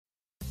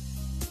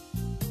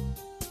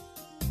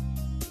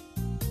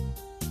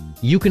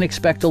You can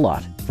expect a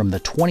lot from the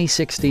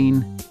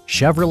 2016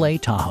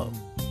 Chevrolet Tahoe.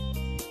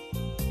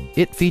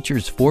 It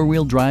features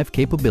four-wheel drive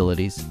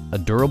capabilities, a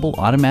durable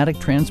automatic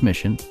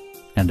transmission,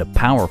 and a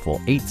powerful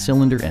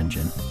 8-cylinder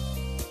engine.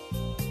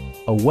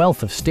 A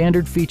wealth of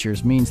standard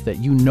features means that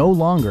you no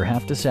longer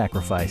have to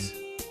sacrifice,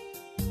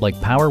 like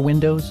power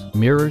windows,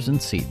 mirrors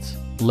and seats,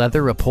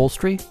 leather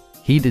upholstery,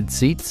 heated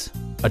seats,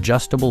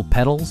 adjustable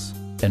pedals,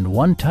 and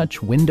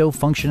one-touch window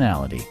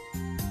functionality.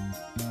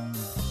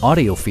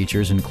 Audio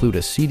features include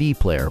a CD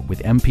player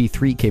with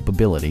MP3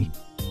 capability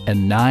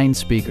and 9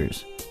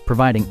 speakers,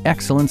 providing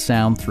excellent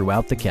sound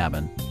throughout the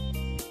cabin.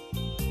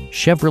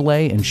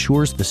 Chevrolet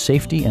ensures the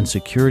safety and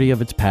security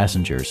of its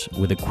passengers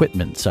with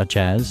equipment such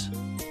as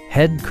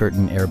head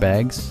curtain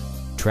airbags,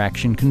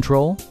 traction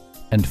control,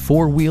 and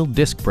 4-wheel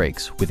disc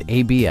brakes with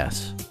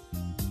ABS.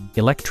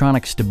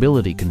 Electronic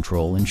stability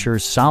control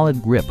ensures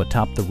solid grip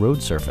atop the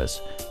road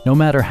surface, no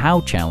matter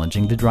how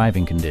challenging the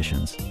driving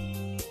conditions.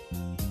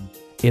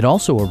 It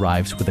also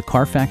arrives with a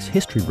Carfax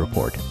history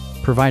report,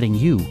 providing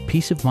you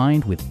peace of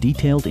mind with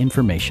detailed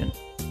information.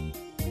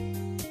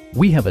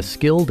 We have a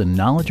skilled and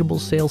knowledgeable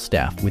sales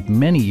staff with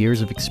many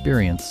years of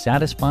experience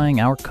satisfying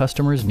our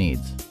customers'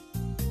 needs.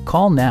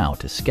 Call now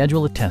to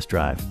schedule a test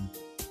drive.